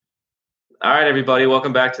All right, everybody.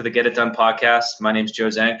 Welcome back to the Get It Done podcast. My name is Joe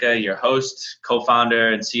Zanka, your host,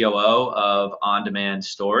 co-founder, and COO of On Demand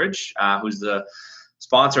Storage, who's the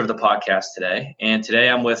sponsor of the podcast today. And today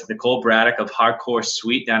I'm with Nicole Braddock of Hardcore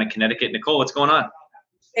Suite down in Connecticut. Nicole, what's going on?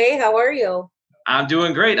 Hey, how are you? I'm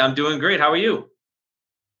doing great. How are you?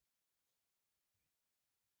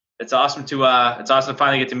 It's awesome to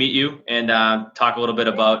finally get to meet you and talk a little bit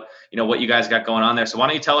about what you guys got going on there. So why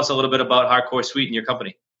don't you tell us a little bit about Hardcore Suite and your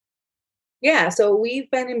company? Yeah, so we've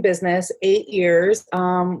been in business 8 years.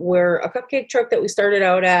 We're a cupcake truck that we started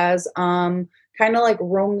out as, kind of like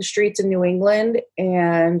roam the streets in New England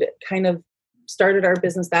and kind of started our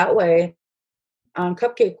business that way on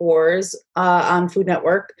Cupcake Wars on Food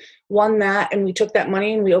Network. Won that, and we took that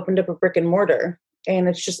money and we opened up a brick and mortar, and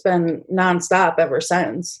it's just been nonstop ever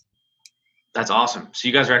since. That's awesome. So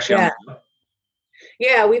you guys are actually on the show?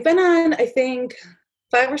 Yeah, we've been on, I think,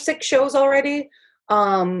 5 or 6 shows already.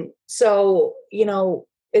 So,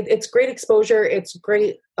 it's great exposure. It's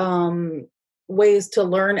great, ways to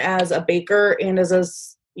learn as a baker and as a,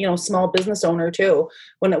 small business owner too.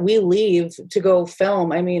 When we leave to go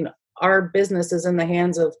film, I mean, our business is in the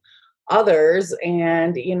hands of others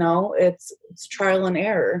and, it's trial and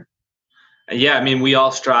error. Yeah. I mean, we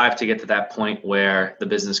all strive to get to that point where the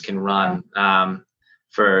business can run,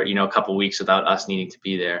 for, a couple of weeks without us needing to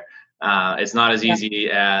be there. It's not as easy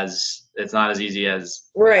as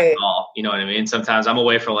right. all, you know what I mean? Sometimes I'm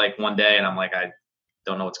away for like one day and I'm like, I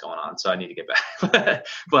don't know what's going on, so I need to get back.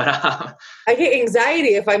 But I get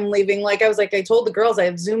anxiety if I'm leaving. I told the girls I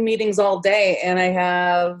have Zoom meetings all day and I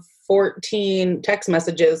have 14 text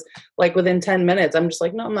messages within 10 minutes. I'm just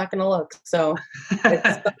like, no, I'm not going to look. So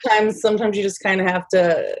sometimes you just kind of have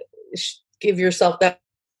to give yourself that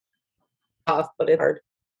off, but it's hard.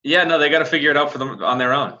 Yeah, no, they got to figure it out for them on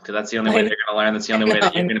their own because that's the only way they're going to learn. That's the only way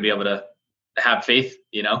that you're going to be able to have faith,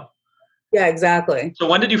 Yeah, exactly. So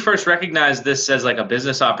when did you first recognize this as like a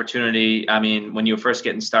business opportunity? I mean, when you were first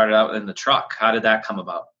getting started out in the truck, how did that come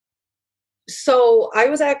about? So I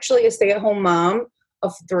was actually a stay-at-home mom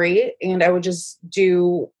of 3, and I would just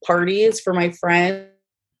do parties for my friends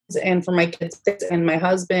and for my kids. And my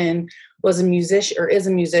husband was a musician or is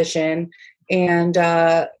a musician. And,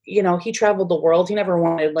 he traveled the world. He never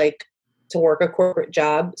wanted to work a corporate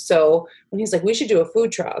job. So when he's like, we should do a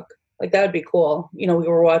food truck, that would be cool. We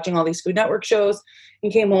were watching all these Food Network shows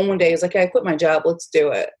and came home one day. He's like, hey, I quit my job. Let's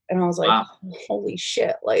do it. And I was like, wow. Holy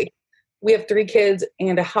shit. We have 3 kids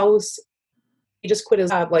and a house. He just quit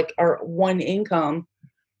his job, our one income.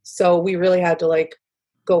 So we really had to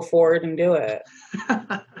go forward and do it.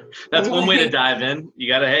 That's one way to dive in. You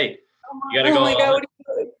gotta go.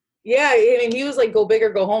 Yeah, I mean, he was like, go big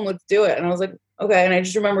or go home, let's do it. And I was like, okay. And I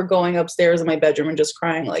just remember going upstairs in my bedroom and just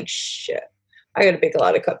crying shit, I got to bake a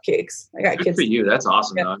lot of cupcakes. I got kids. Good for you. That's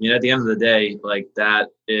awesome, though. I mean, at the end of the day, that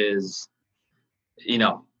is,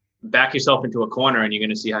 back yourself into a corner and you're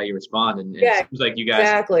going to see how you respond. And it seems like you guys.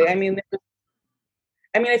 Exactly. I mean,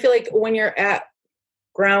 I feel like when you're at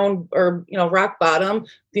ground or, rock bottom,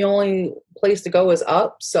 the only place to go is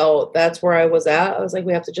up. So that's where I was at. I was like,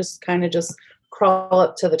 we have to just crawl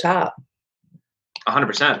up to the top.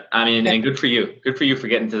 100%. I mean, and good for you. Good for you for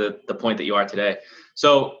getting to the point that you are today.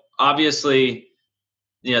 So obviously,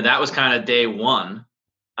 that was kind of day one.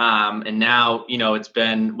 And now, it's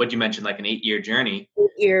been, what you mentioned, an 8-year journey. 8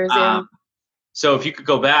 years, yeah. So if you could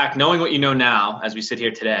go back, knowing what you know now, as we sit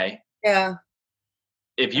here today. Yeah.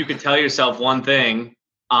 If you could tell yourself one thing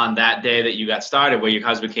on that day that you got started, where your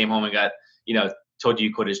husband came home and got, told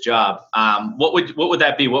you quit his job, what would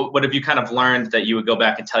that be? What have you kind of learned that you would go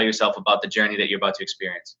back and tell yourself about the journey that you're about to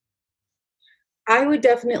experience? I would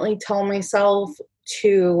definitely tell myself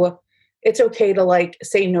it's okay to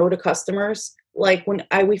say no to customers. When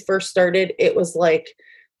we first started, it was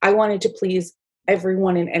I wanted to please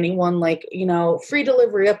everyone and anyone, free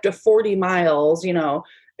delivery up to 40 miles,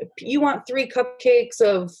 you want 3 cupcakes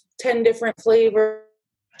of 10 different flavors.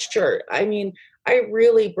 Sure. I mean, I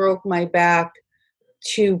really broke my back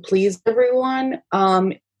to please everyone.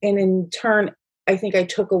 And in turn, I think I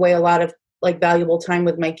took away a lot of valuable time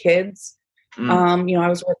with my kids. I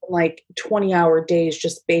was working 20-hour days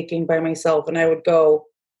just baking by myself, and I would go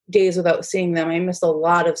days without seeing them. I missed a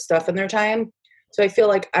lot of stuff in their time. So I feel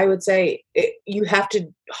like I would say you have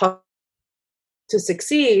to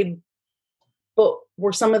succeed, but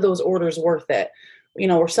were some of those orders worth it?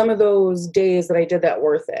 Were some of those days that I did that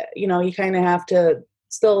worth it? You kind of have to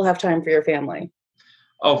still have time for your family.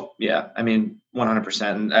 Oh, yeah. I mean,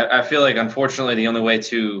 100%. And I feel like, unfortunately, the only way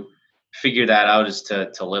to figure that out is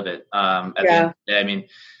to live it. At the end of the day, I mean,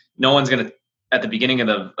 no one's going to, at the beginning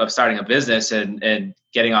of starting a business and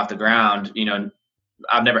getting off the ground,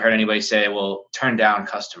 I've never heard anybody say, well, turn down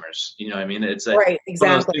customers. You know what I mean? It's Right, one of those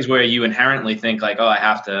exactly. things where you inherently think like, oh, I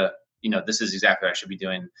have to, this is exactly what I should be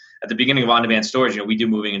doing. At the beginning of on-demand storage, we do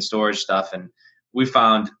moving and storage stuff, and we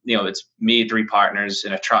found, it's me, 3 partners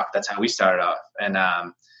in a truck. That's how we started off. And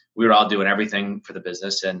we were all doing everything for the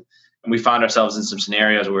business. And we found ourselves in some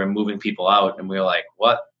scenarios where we're moving people out, and we were like,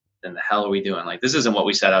 what in the hell are we doing? Like, this isn't what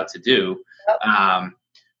we set out to do. Yep.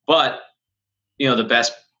 But, the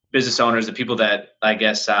best business owners, the people that I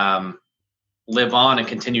guess live on and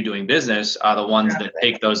continue doing business are the ones that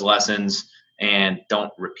take those lessons and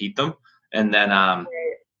don't repeat them. And then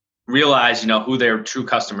realize, who their true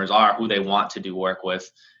customers are, who they want to do work with,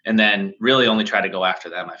 and then really only try to go after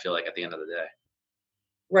them, I feel like, at the end of the day.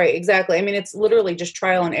 Right, exactly. I mean, it's literally just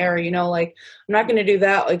trial and error, like, I'm not going to do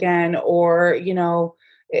that again. Or,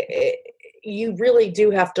 you really do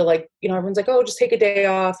have to, like, everyone's like, oh, just take a day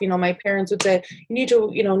off. My parents would say, you need to,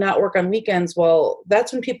 not work on weekends. Well,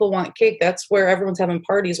 that's when people want cake. That's where everyone's having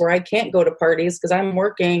parties, where I can't go to parties because I'm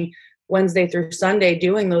working Wednesday through Sunday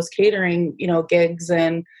doing those catering, gigs.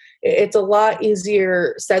 And it's a lot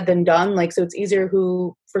easier said than done. Like, so it's easier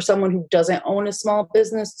for someone who doesn't own a small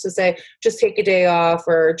business to say, just take a day off,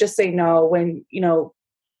 or just say no when,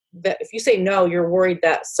 that if you say no, you're worried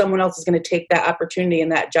that someone else is going to take that opportunity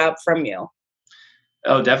and that job from you.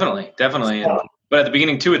 Oh, definitely. So, But at the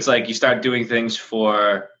beginning too, it's like you start doing things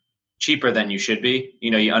for cheaper than you should be.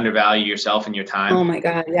 You undervalue yourself and your time. oh my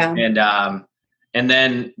God. Yeah. And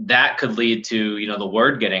then that could lead to, the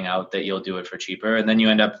word getting out that you'll do it for cheaper. And then you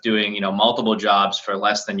end up doing, multiple jobs for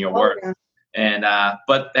less than your worth. Yeah. And,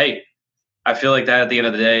 but hey, I feel like that at the end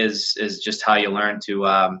of the day is just how you learn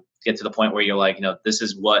to get to the point where you're like, this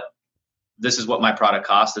is what my product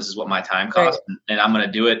costs. This is what my time costs. Right. And I'm going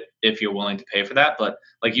to do it if you're willing to pay for that. But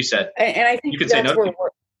like you said, And I think you can say no.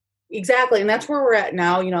 Exactly. And that's where we're at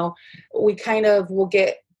now. We kind of will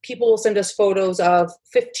get, people will send us photos of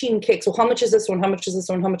 15 cakes. Well, how much is this one? How much is this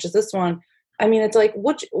one? How much is this one? I mean, it's like,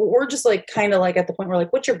 we're just like, kind of like at the point where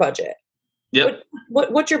like, what's your budget? Yep.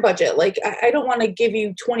 What's your budget? Like, I don't want to give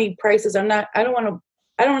you 20 prices. I don't want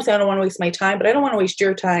to waste my time, but I don't want to waste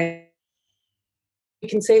your time. You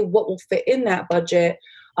can say what will fit in that budget.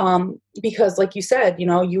 Because like you said,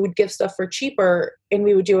 you would give stuff for cheaper and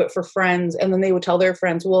we would do it for friends. And then they would tell their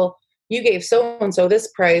friends, well, you gave so-and-so this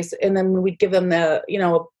price. And then we'd give them the,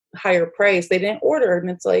 a higher price. They didn't order. And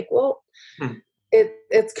it's like, well,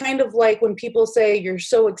 it's kind of like when people say you're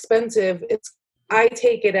so expensive, I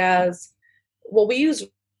take it as, well, we use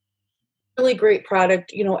really great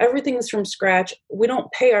product. Everything is from scratch. We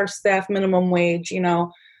don't pay our staff minimum wage,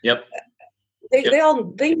 Yep. They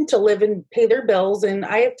need to live and pay their bills, and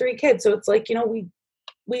I have 3 kids, so it's like,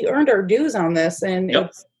 we earned our dues on this. And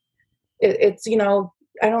it's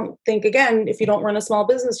I don't think, again, if you don't run a small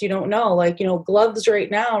business, you don't know, like, gloves right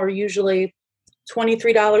now are usually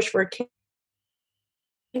 $23 for a kid,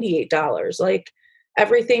 $98. Like,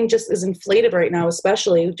 everything just is inflated right now,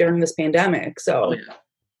 especially during this pandemic. So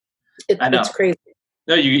it's crazy.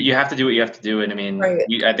 No, you have to do what you have to do. And I mean, right.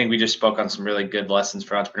 I think we just spoke on some really good lessons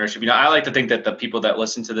for entrepreneurship. I like to think that the people that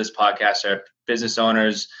listen to this podcast are business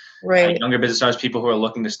owners, right. Younger business owners, people who are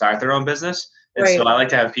looking to start their own business. And right. So I like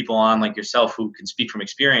to have people on like yourself who can speak from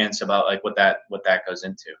experience about like what that goes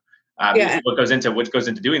into. What goes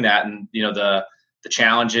into doing that, and the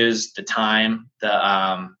challenges, the time,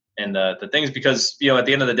 and the things, because at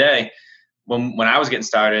the end of the day, when I was getting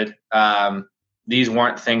started, these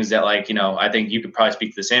weren't things that I think you could probably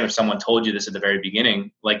speak to the same. If someone told you this at the very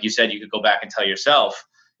beginning, like you said, you could go back and tell yourself,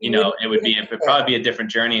 it would probably be a different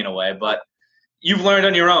journey in a way, but you've learned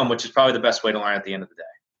on your own, which is probably the best way to learn at the end of the day.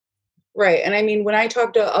 Right. And I mean, when I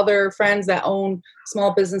talk to other friends that own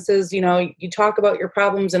small businesses, you talk about your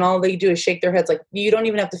problems and all they do is shake their heads. Like, you don't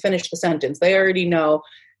even have to finish the sentence. They already know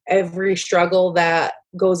every struggle that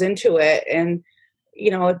goes into it. And,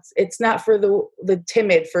 it's not for the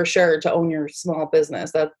timid, for sure, to own your small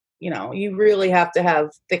business. That, you really have to have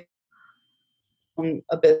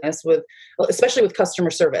a business especially with customer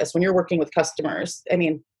service. When you're working with customers, I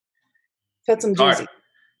mean, that's some doozy.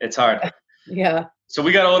 It's hard. Yeah. So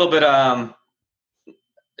we got a little bit,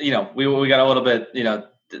 we got a little bit,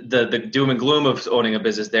 the doom and gloom of owning a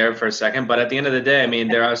business there for a second. But at the end of the day, I mean,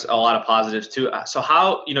 there are a lot of positives too. So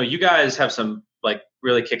how, you guys have some like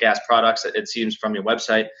really kick-ass products, it seems, from your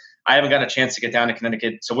website. I haven't gotten a chance to get down to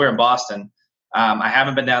Connecticut. So we're in Boston. I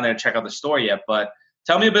haven't been down there to check out the store yet, but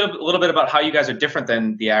tell me a little bit about how you guys are different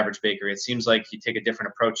than the average bakery. It seems like you take a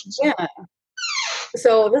different approach. Yeah.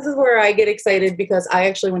 So this is where I get excited, because I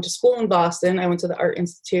actually went to school in Boston. I went to the Art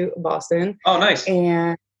Institute of Boston. Oh, nice.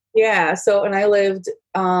 And yeah, and I lived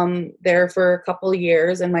there for a couple of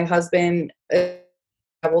years, and my husband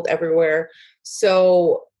traveled everywhere.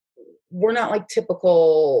 So we're not like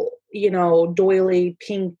typical, doily,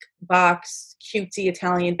 pink box, cutesy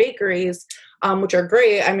Italian bakeries, which are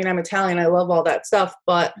great. I mean, I'm Italian. I love all that stuff,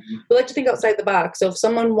 but we like to think outside the box. So if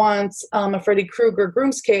someone wants a Freddy Krueger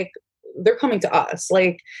groom's cake, they're coming to us.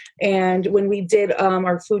 And when we did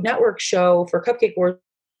our Food Network show for Cupcake Wars,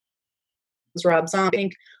 Rob Zombie, I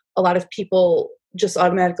think a lot of people just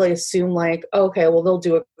automatically assume okay, well, they'll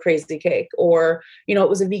do a crazy cake, or, it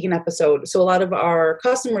was a vegan episode. So a lot of our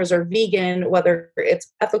customers are vegan, whether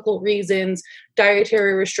it's ethical reasons,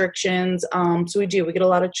 dietary restrictions. So we get a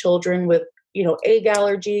lot of children with, egg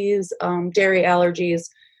allergies, dairy allergies,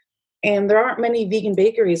 and there aren't many vegan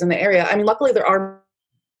bakeries in the area. I mean, luckily there are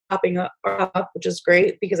popping up, which is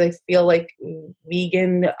great, because I feel like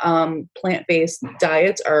vegan, plant-based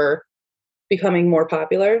diets are becoming more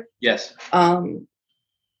popular. Yes.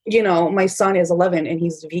 My son is 11 and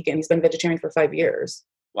he's vegan. He's been vegetarian for 5 years.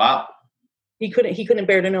 Wow. He couldn't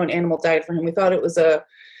bear to know an animal died for him. We thought it was a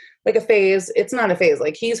phase. It's not a phase.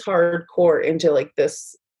 He's hardcore into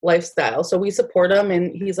this lifestyle. So we support him,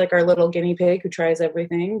 and he's like our little guinea pig who tries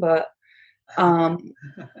everything. But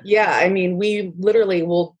yeah, I mean, we literally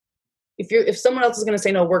will, if someone else is going to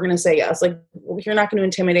say no, we're going to say yes. You're not going to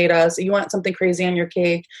intimidate us. You want something crazy on your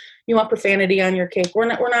cake, you want profanity on your cake, we're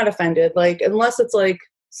not offended. Unless it's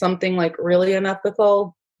something really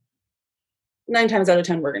unethical, 9 times out of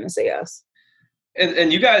 10 we're going to say yes.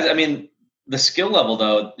 And you guys, I mean, the skill level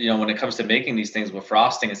though, when it comes to making these things with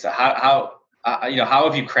frosting and stuff, how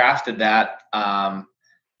have you crafted that?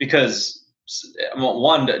 Because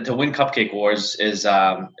one, to win Cupcake Wars is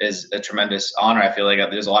a tremendous honor. I feel like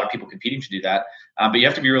there's a lot of people competing to do that, but you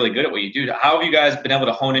have to be really good at what you do. How have you guys been able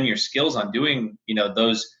to hone in your skills on doing,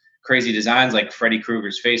 those crazy designs like Freddy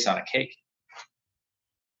Krueger's face on a cake?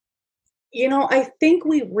 I think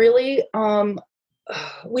we really,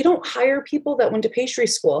 we don't hire people that went to pastry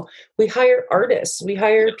school. We hire artists. We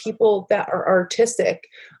hire people that are artistic.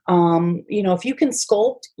 If you can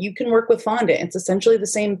sculpt, you can work with fondant. It's essentially the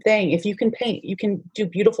same thing. If you can paint, you can do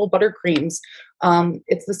beautiful buttercreams.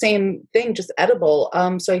 It's the same thing, just edible.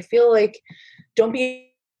 So I feel like don't be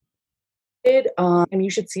and you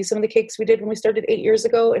should see some of the cakes we did when we started 8 years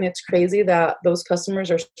ago. And it's crazy that those customers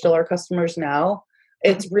are still our customers now.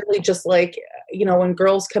 It's really just when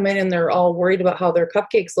girls come in and they're all worried about how their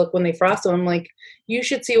cupcakes look when they frost them, I'm like, you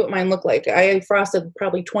should see what mine look like. I frosted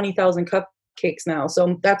probably 20,000 cupcakes now.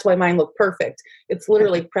 So that's why mine look perfect. It's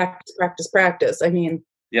literally practice, practice, practice. I mean,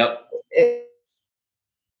 yep.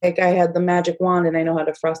 I had the magic wand and I know how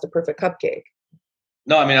to frost a perfect cupcake.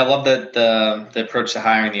 No, I mean, I love that the approach to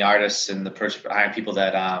hiring the artists and the approach to hiring people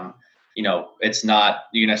that, it's not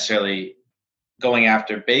you necessarily going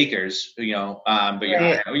after bakers, but you're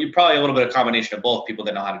probably a little bit of combination of both, people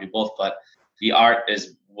that know how to do both, but the art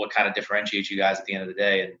is what kind of differentiates you guys at the end of the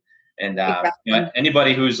day. And exactly.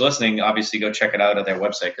 Anybody who's listening, obviously go check it out at their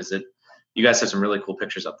website, because you guys have some really cool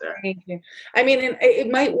pictures up there. Thank you. I mean, it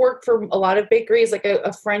might work for a lot of bakeries,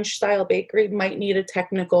 a French style bakery might need a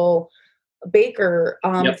technical baker.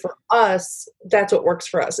 Yep. For us, that's what works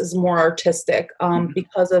for us, is more artistic,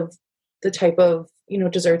 because of the type of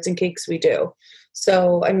desserts and cakes we do.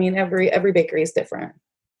 So I mean, every bakery is different.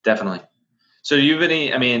 Definitely. So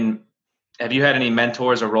have you had any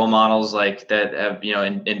mentors or role models that have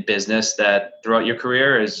in business that throughout your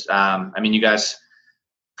career you guys,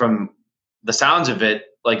 from the sounds of it,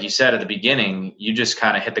 like you said at the beginning, you just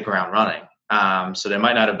kind of hit the ground running. So there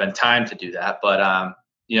might not have been time to do that, but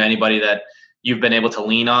anybody that you've been able to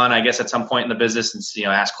lean on, I guess, at some point in the business and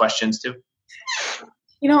ask questions to?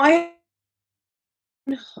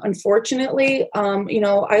 Unfortunately,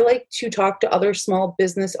 I like to talk to other small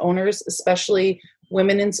business owners, especially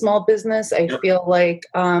women in small business. I feel like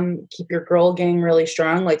keep your girl gang really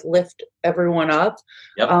strong, lift everyone up.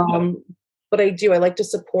 Yep. But I like to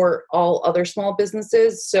support all other small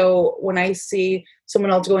businesses. So when I see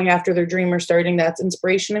someone else going after their dream or starting, that's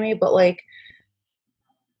inspiration to me. But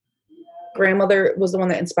grandmother was the one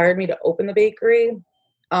that inspired me to open the bakery.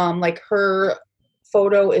 Her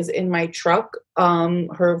photo is in my truck,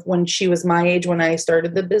 her when she was my age when I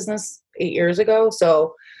started the business 8 years ago.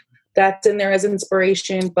 So that's in there as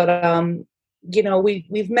inspiration. But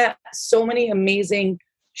we've met so many amazing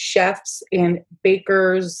chefs and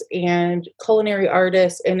bakers and culinary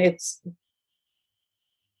artists, and I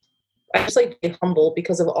just like to be humble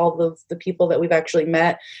because of all of the people that we've actually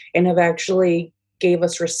met and have actually gave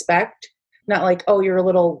us respect. Not like, oh, you're a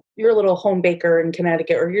little home baker in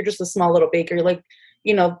Connecticut, or you're just a small little baker.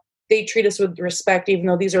 They treat us with respect, even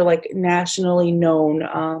though these are nationally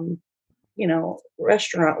known,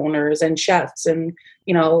 restaurant owners and chefs, and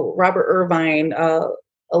Robert Irvine,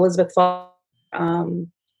 Elizabeth Fall.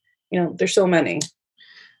 There's so many.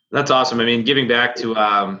 That's awesome. I mean, giving back to,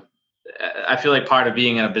 I feel like part of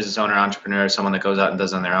being a business owner, entrepreneur, someone that goes out and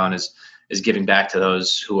does on their own is giving back to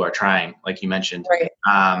those who are trying, like you mentioned. Right.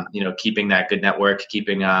 Keeping that good network,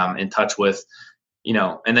 keeping in touch with,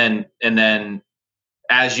 and then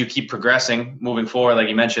as you keep progressing, moving forward, like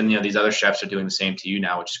you mentioned, these other chefs are doing the same to you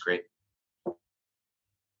now, which is great.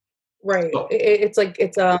 Right. Cool. It's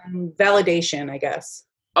validation, I guess.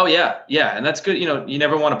 Oh yeah, and that's good. You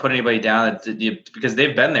never want to put anybody down because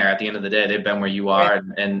they've been there. At the end of the day, they've been where you are,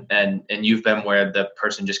 right. and you've been where the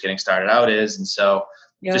person just getting started out is, and so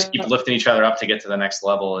just keep lifting each other up to get to the next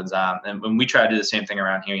level. And when we try to do the same thing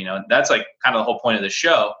around here, that's like kind of the whole point of the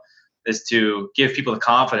show is to give people the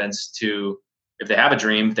confidence to, if they have a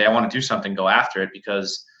dream, if they want to do something, go after it.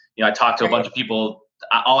 Because I talk to a bunch of people.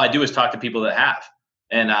 All I do is talk to people that have.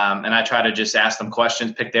 And I try to just ask them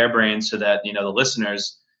questions, pick their brains so that, the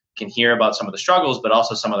listeners can hear about some of the struggles, but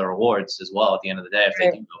also some of the rewards as well at the end of the day if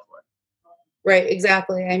they do go for it. Right,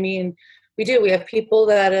 exactly. I mean, we have people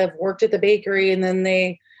that have worked at the bakery and then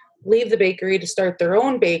they leave the bakery to start their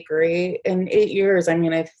own bakery in 8 years. I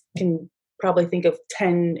mean, I can probably think of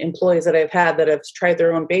 10 employees that I've had that have tried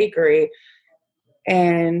their own bakery.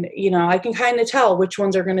 And, I can kind of tell which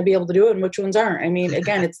ones are going to be able to do it and which ones aren't. I mean,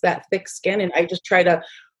 again, it's that thick skin. And I just try to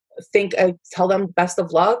I tell them best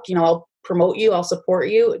of luck. I'll promote you. I'll support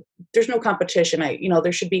you. There's no competition.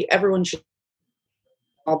 There should be, everyone should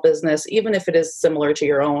all business, even if it is similar to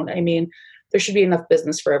your own. I mean, there should be enough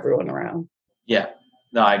business for everyone around. Yeah,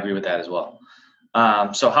 no, I agree with that as well.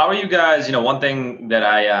 So how are you guys, one thing that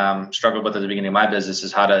I struggled with at the beginning of my business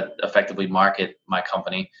is how to effectively market my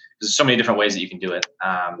company. There's so many different ways that you can do it.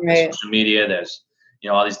 Right. There's social media, there's,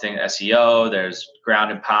 all these things, SEO, there's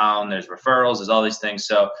ground and pound, there's referrals, there's all these things.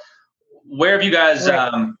 So where have you guys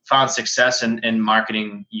found success in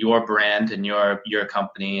marketing your brand and your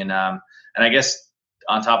company? And I guess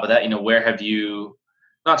on top of that, where have you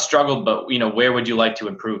not struggled, but, where would you like to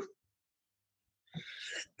improve?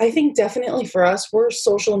 I think definitely for us, we're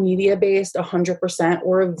social media based 100%.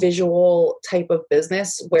 We're a visual type of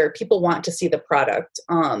business where people want to see the product.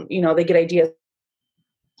 They get ideas.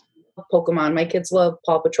 Pokemon. My kids love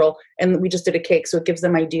Paw Patrol, and we just did a cake, so it gives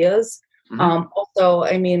them ideas. Mm-hmm. Also,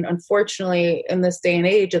 I mean, unfortunately, in this day and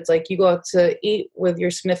age, it's like you go out to eat with your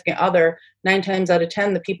significant other, 9 times out of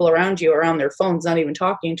 10, the people around you are on their phones, not even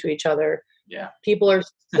talking to each other. Yeah. People are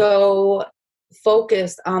so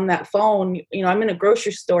focused on that phone. I'm in a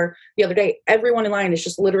grocery store the other day. Everyone in line is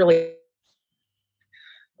just literally,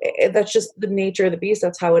 that's just the nature of the beast.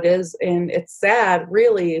 That's how it is. And it's sad,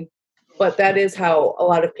 really. But that is how a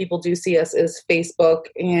lot of people do see us, is Facebook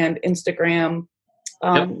and Instagram.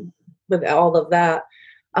 With all of that.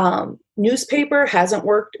 Newspaper hasn't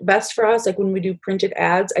worked best for us. Like when we do printed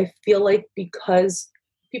ads, I feel like because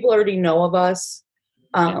people already know of us,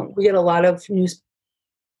 we get a lot of news,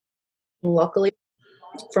 luckily,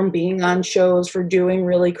 from being on shows, for doing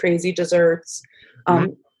really crazy desserts.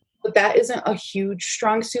 But that isn't a huge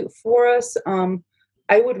strong suit for us.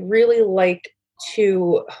 I would really like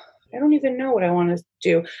to, I don't even know what I want to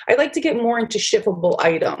do. I'd like to get more into shippable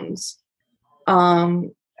items.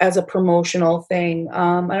 As a promotional thing.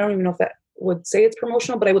 I don't even know if that would say it's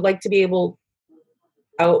promotional, but I would like to be able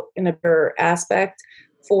out in a better aspect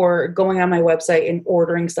for going on my website and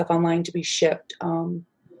ordering stuff online to be shipped.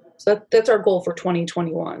 So that's our goal for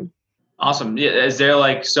 2021. Awesome. Yeah, is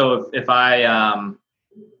there so if I,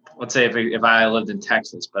 let's say if I lived in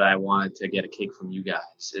Texas, but I wanted to get a cake from you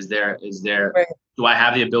guys, is there, right. Do I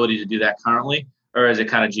have the ability to do that currently, or is it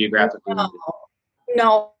kind of geographically limited?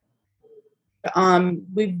 No.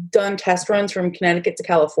 We've done test runs from Connecticut to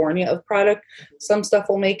California of product. Some stuff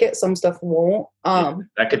will make it, some stuff won't.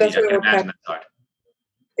 That could be, I can imagine that's hard.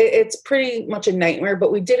 It's pretty much a nightmare,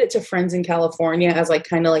 but we did it to friends in California as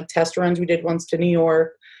kind of test runs. We did ones to New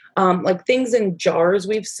York. Things in jars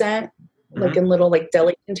we've sent, in little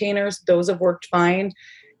deli containers, those have worked fine.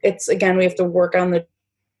 It's, again, we have to work on the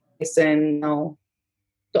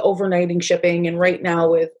the overnighting shipping. And right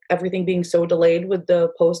now, with everything being so delayed with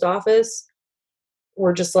the post office,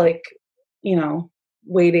 we're just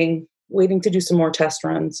waiting to do some more test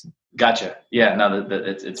runs. Gotcha. Yeah, no,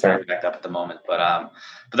 it's very backed up at the moment, but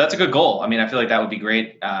that's a good goal. I mean, I feel like that would be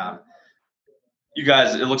great. You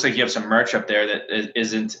guys, it looks like you have some merch up there that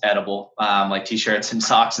isn't edible, like t-shirts and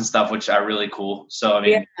socks and stuff, which are really cool. So, I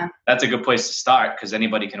mean, That's a good place to start because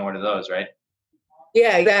anybody can order those, right?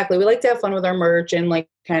 Yeah, exactly. We like to have fun with our merch and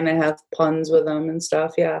kind of have puns with them and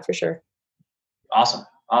stuff. Yeah, for sure. Awesome.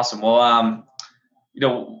 Well,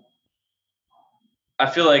 I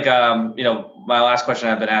feel like, my last question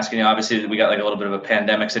I've been asking you, obviously we got like a little bit of a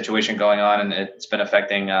pandemic situation going on and it's been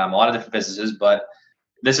affecting a lot of different businesses, but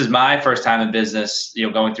this is my first time in business,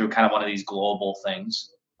 going through kind of one of these global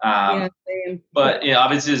things. Yeah, same. But,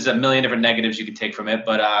 obviously there's a million different negatives you can take from it,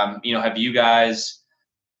 but, have you guys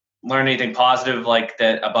learned anything positive like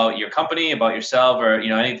that about your company, about yourself, or,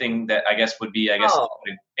 anything that I guess would be, Oh,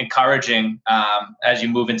 encouraging as you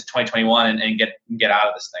move into 2021 and get out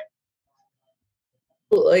of this thing?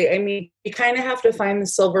 absolutely. I mean, you kind of have to find the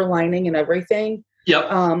silver lining in everything. Yep.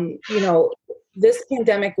 This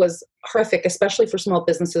pandemic was horrific, especially for small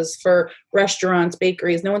businesses, for restaurants,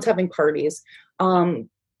 bakeries. No one's having parties.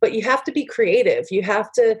 But you have to be creative. You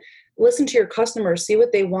have to listen to your customers, see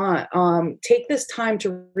what they want. Take this time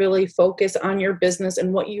to really focus on your business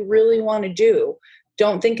and what you really want to do.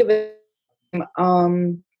 Don't think of it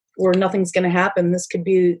where nothing's going to happen. This could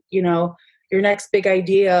be, your next big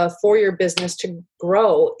idea for your business to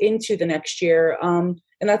grow into the next year. And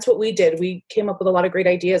that's what we did. We came up with a lot of great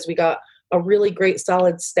ideas. We got a really great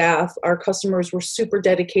solid staff. Our customers were super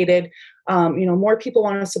dedicated. More people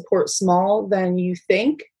want to support small than you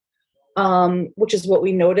think, which is what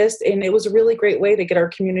we noticed. And it was a really great way to get our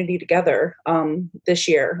community together this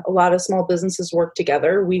year. A lot of small businesses worked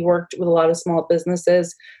together. We worked with a lot of small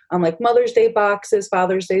businesses, like Mother's Day boxes,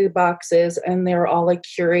 Father's Day boxes, and they're all like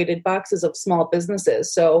curated boxes of small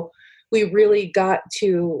businesses. So we really got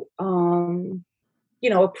to,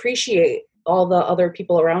 appreciate all the other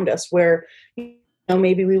people around us where,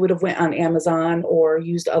 maybe we would have went on Amazon or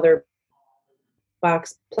used other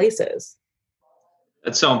box places.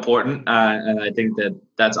 That's so important, and I think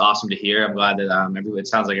that's awesome to hear. I'm glad that it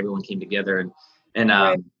sounds like everyone came together, and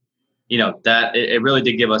Right. That it really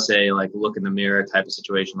did give us a like look in the mirror type of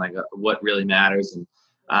situation, like what really matters, and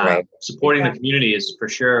Right. supporting the Exactly. community is for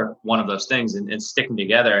sure one of those things, and sticking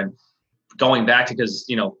together and going back to, because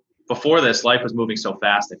before this, life was moving so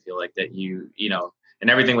fast. I feel like that and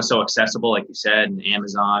everything was so accessible, like you said, and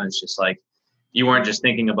Amazon. It's just like you weren't just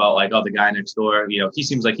thinking about like, oh, the guy next door, he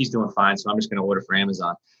seems like he's doing fine, so I'm just going to order for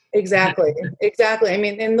Amazon. Exactly. I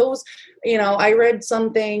mean, and those, I read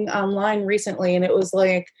something online recently, and it was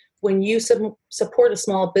like, when you support a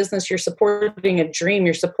small business, you're supporting a dream.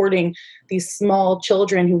 You're supporting these small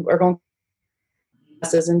children who are going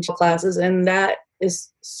into classes, and that is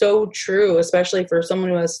so true, especially for someone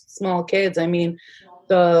who has small kids. I mean,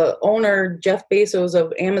 the owner, Jeff Bezos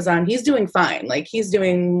of Amazon, he's doing fine. Like, he's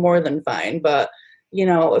doing more than fine. But,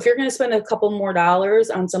 if you're going to spend a couple more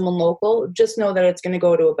dollars on someone local, just know that it's going to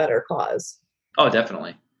go to a better cause. Oh,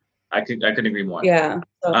 definitely. I couldn't agree more. Yeah.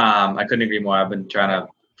 So, I couldn't agree more. I've been trying to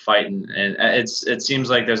fight, and it seems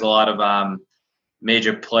like there's a lot of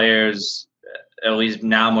major players, at least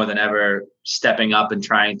now more than ever, stepping up and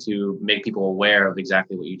trying to make people aware of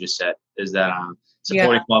exactly what you just said. Is that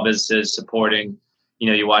supporting small businesses, supporting,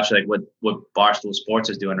 you watch like what Barstool Sports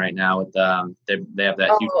is doing right now with they have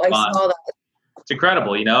that huge fund. I saw that. It's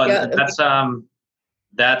incredible, and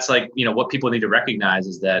that's like, what people need to recognize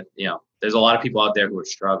is that, there's a lot of people out there who are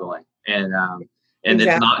struggling, and Exactly.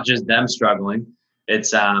 it's not just them struggling. It's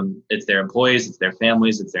their employees, it's their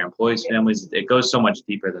families, it's their employees' families. It goes so much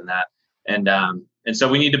deeper than that. And so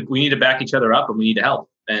we need to back each other up, and we need to help.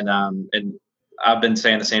 And I've been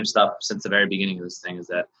saying the same stuff since the very beginning of this thing, is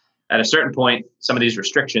that at a certain point, some of these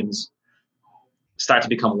restrictions start to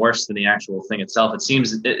become worse than the actual thing itself. It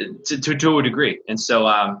seems to a degree. And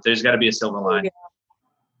so there's got to be a silver line.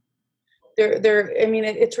 I mean,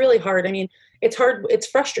 it's really hard. I mean, it's hard. It's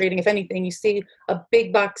frustrating. If anything, you see a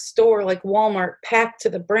big box store like Walmart packed to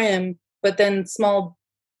the brim, but then small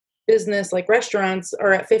business like restaurants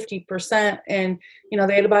are at 50%, and,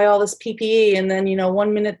 they had to buy all this PPE, and then,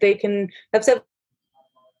 1 minute they can have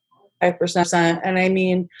 75%. And I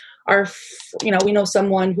mean, we know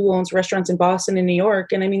someone who owns restaurants in Boston and New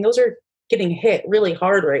York, and I mean, those are getting hit really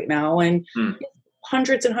hard right now, and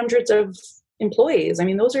hundreds and hundreds of employees. I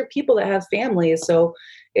mean, those are people that have families, so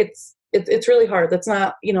it's really hard. That's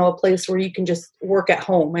not, a place where you can just work at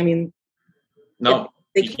home. I mean, no,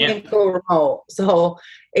 they can't go remote. So,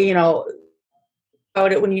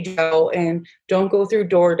 about it when you go, and don't go through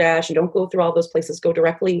DoorDash and don't go through all those places. Go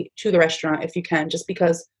directly to the restaurant if you can, just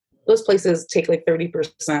because those places take like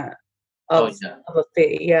 30% of a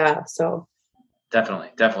fee. Yeah. So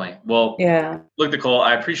definitely. Well, yeah. Look, Nicole,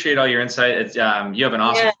 I appreciate all your insight. It's, you have an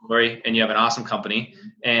awesome story, and you have an awesome company.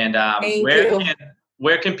 And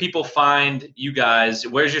where can people find you guys?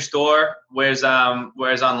 Where's your store? Where's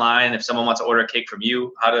online? If someone wants to order a cake from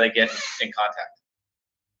you, how do they get in contact?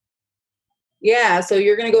 Yeah, so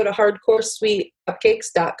you're going to go to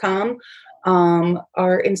hardcoresweetcupcakes.com.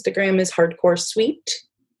 Our Instagram is hardcoresweet,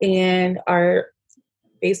 and our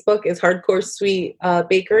Facebook is Hardcore Sweet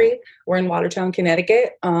Bakery. We're in Watertown,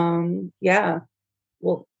 Connecticut. Yeah,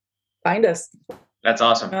 well, find us. That's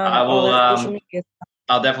awesome. I All will. our social media.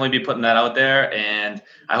 I'll definitely be putting that out there, and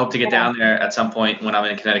I hope to get down there at some point when I'm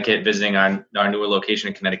in Connecticut, visiting our newer location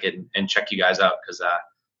in Connecticut, and check you guys out because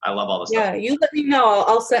I love all the stuff. Yeah, you let me know.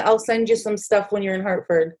 I'll send you some stuff when you're in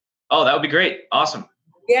Hartford. Oh, that would be great. Awesome.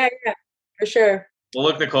 Yeah, for sure. Well,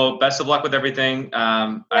 look, Nicole, best of luck with everything.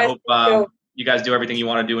 I hope you guys do everything you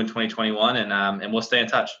want to do in 2021, and we'll stay in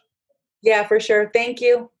touch. Yeah, for sure. Thank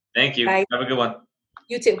you. Thank you. Bye. Have a good one.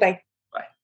 You too. Bye. Bye.